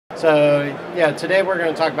So yeah, today we're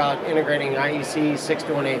going to talk about integrating IEC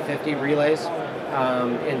 61850 relays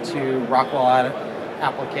into Rockwell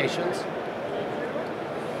applications.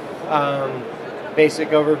 Basic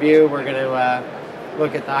overview, we're going to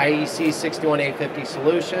look at the IEC 61850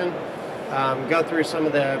 solution, go through some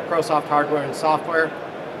of the ProSoft hardware and software,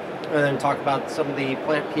 and then talk about some of the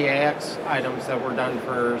plant PAX items that were done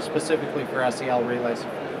specifically for SEL relays.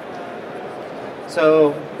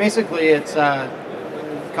 So basically it's a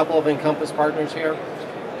couple of Encompass partners here.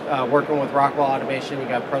 Working with Rockwell Automation, you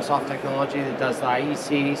got ProSoft technology that does the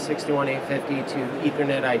IEC 61850 to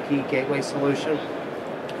Ethernet IP gateway solution.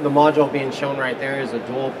 The module being shown right there is a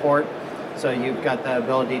dual port, so you've got the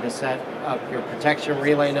ability to set up your protection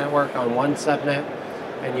relay network on one subnet,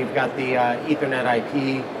 and you've got the Ethernet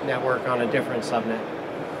IP network on a different subnet.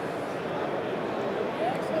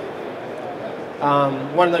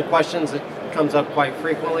 One of the questions that comes up quite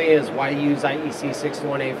frequently is why use IEC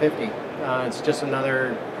 61850? It's just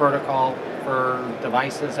another protocol for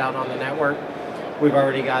devices out on the network. We've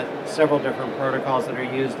already got several different protocols that are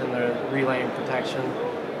used in the relay and protection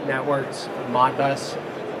networks, Modbus,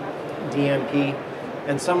 DMP,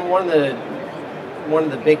 and one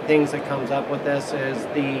of the big things that comes up with this is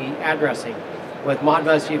the addressing. With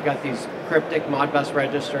Modbus, you've got these cryptic Modbus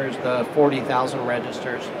registers, the 40,000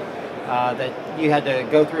 registers, that you had to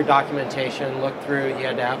go through documentation, look through. You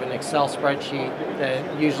had to have an Excel spreadsheet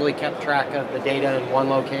that usually kept track of the data in one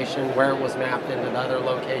location, where it was mapped into the other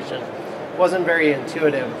location. It wasn't very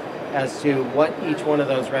intuitive as to what each one of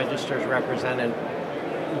those registers represented.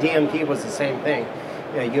 DMP was the same thing.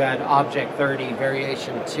 You had object 30,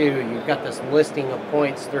 variation 2. You've got this listing of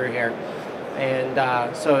points through here. And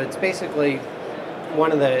so it's basically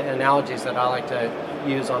one of the analogies that I like to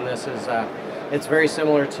use on this is it's very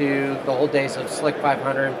similar to the old days of SLC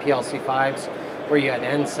 500 and PLC5s, where you had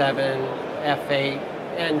N7, F8,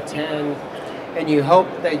 N10, and you hope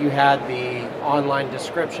that you had the online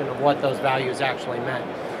description of what those values actually meant.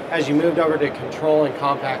 As you moved over to control and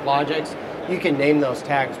compact logics, you can name those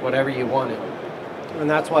tags whatever you wanted. And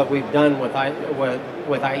that's what we've done with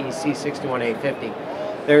IEC 61850.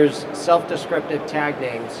 There's self-descriptive tag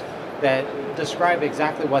names that describe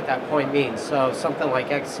exactly what that point means. So something like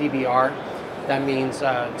XCBR, that means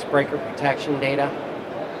it's breaker protection data.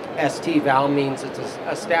 ST-val means it's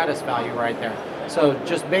a status value right there. So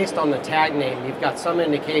just based on the tag name, you've got some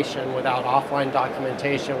indication without offline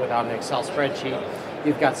documentation, without an Excel spreadsheet,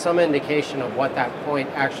 you've got some indication of what that point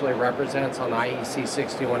actually represents on the IEC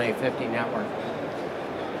 61850 network.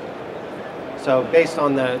 So based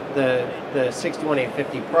on the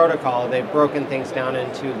 61850 protocol, they've broken things down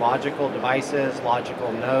into logical devices,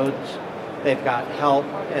 logical nodes. They've got help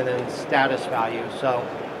and then status value. So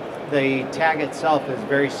the tag itself is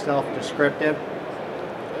very self-descriptive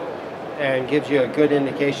and gives you a good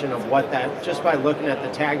indication of what that, just by looking at the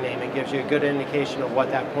tag name, it gives you a good indication of what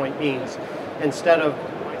that point means. Instead of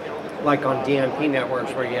like on DMP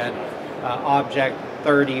networks where you had object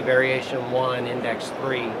 30, variation 1, index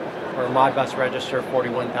 3, or Modbus register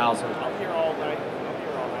 41,000.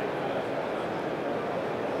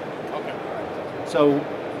 Okay. So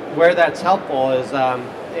where that's helpful is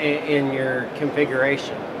in your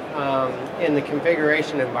configuration. In the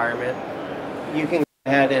configuration environment, you can go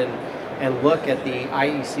ahead and look at the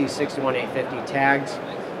IEC 61850 tags.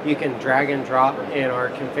 You can drag and drop in our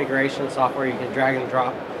configuration software. You can drag and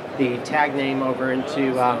drop the tag name over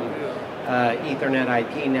into Ethernet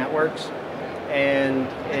IP networks. And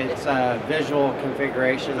it's a visual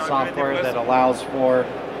configuration software that allows for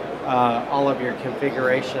all of your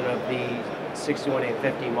configuration of the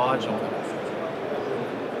 61850 module.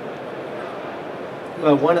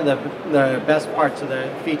 But one of the best parts of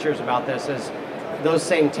the features about this is those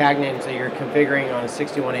same tag names that you're configuring on a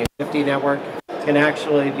 61850 network can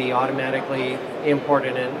actually be automatically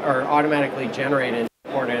imported in, or automatically generated and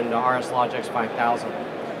imported into RSLogix 5000.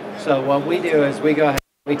 So what we do is we go ahead,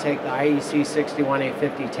 we take the IEC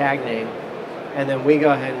 61850 tag name, and then we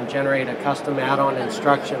go ahead and generate a custom add-on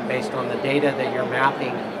instruction based on the data that you're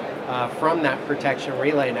mapping from that protection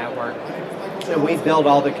relay network, and we build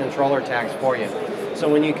all the controller tags for you. So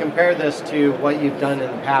when you compare this to what you've done in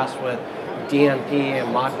the past with DMP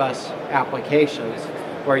and Modbus applications,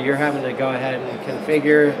 where you're having to go ahead and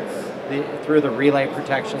configure through the relay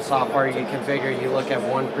protection software, you configure, you look at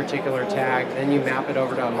one particular tag, then you map it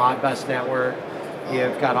over to a Modbus network,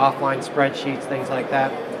 you've got offline spreadsheets, things like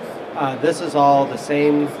that. This is all the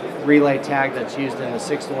same relay tag that's used in the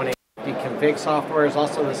 61850 config software, is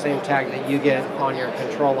also the same tag that you get on your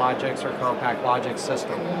control logics or compact logic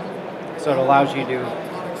system. So it allows you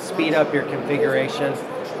to speed up your configuration.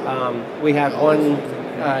 We had one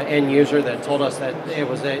end user that told us that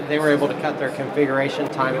they were able to cut their configuration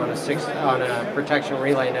time on a protection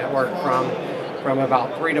relay network from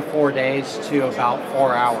about 3 to 4 days to about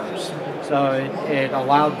 4 hours. So it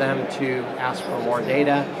allowed them to ask for more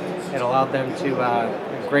data. It allowed them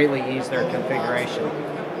to greatly ease their configuration.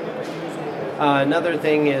 Another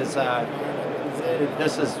thing is,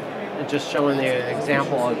 this is just showing the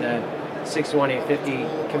example of the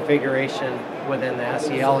 61850 configuration within the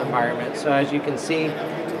SEL environment. So as you can see,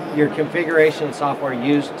 your configuration software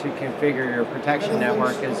used to configure your protection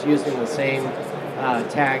network is using the same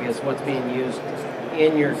tag as what's being used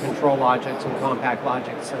in your control logics and compact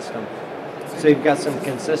logic system. So you've got some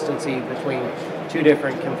consistency between two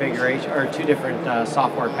different configuration or two different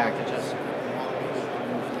software packages.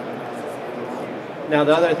 Now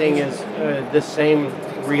the other thing is this same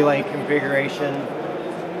relay configuration,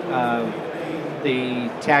 the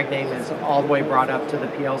tag name is all the way brought up to the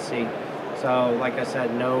PLC. So like I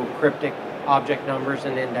said, no cryptic object numbers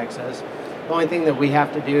and indexes. The only thing that we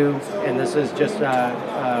have to do, and this is just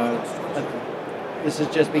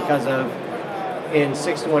because of in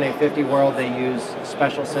 61850 world they use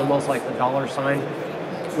special symbols like the $sign.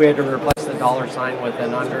 We had to replace the $sign with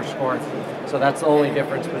an underscore. So that's the only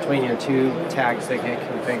difference between your two tags that get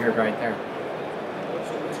configured right there.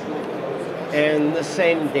 And the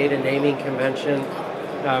same data naming convention,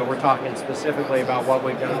 we're talking specifically about what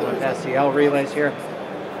we've done with SEL relays here,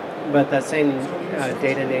 but that same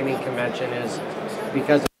data naming convention is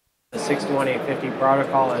because the 61850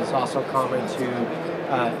 protocol is also common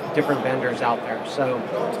to different vendors out there. So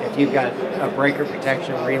if you've got a breaker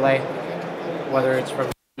protection relay, whether it's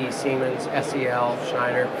from Siemens, SEL,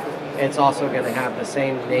 Schneider, it's also going to have the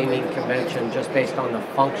same naming convention just based on the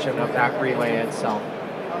function of that relay itself.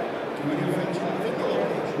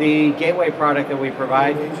 The gateway product that we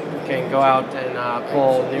provide can go out and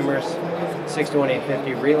pull numerous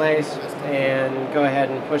 61850 relays and go ahead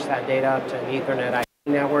and push that data up to an Ethernet IP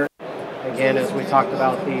network. Again, as we talked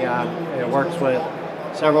about, it works with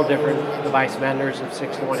several different device vendors of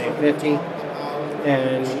 61850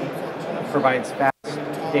 and provides fast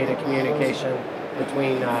data communication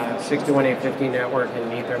between 61850 network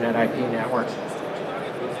and Ethernet IP network.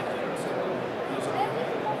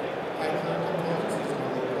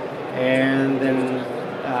 And then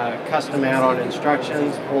custom add-on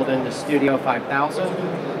instructions pulled into Studio 5000,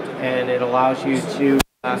 and it allows you to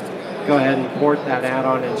go ahead and port that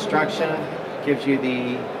add-on instruction. Gives you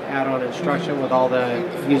the add-on instruction with all the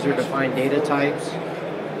user-defined data types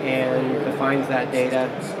and defines that data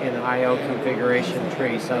in the I/O configuration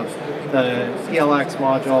tree. So the PLX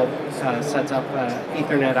module sets up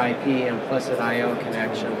Ethernet IP implicit I/O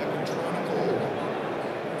connection.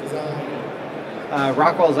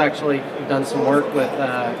 Rockwell's actually done some work with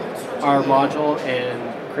our module and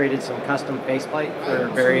created some custom faceplate for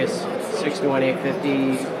various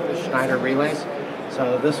 61850 Schneider relays.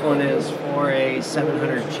 So this one is for a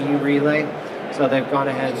 700G relay. So they've gone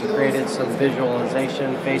ahead and created some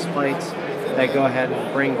visualization faceplates that go ahead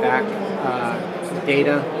and bring back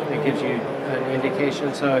data that gives you an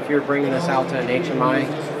indication. So if you're bringing this out to an HMI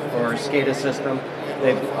or SCADA system,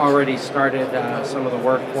 they've already started some of the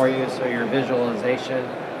work for you. So your visualization,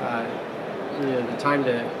 the time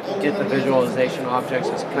to get the visualization objects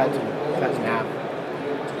is cut in half.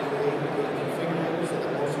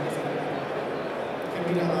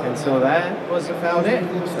 And so that was about it.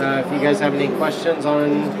 If you guys have any questions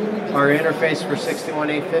on our interface for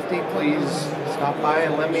 61850, please stop by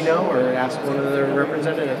and let me know or ask one of the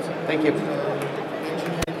representatives. Thank you.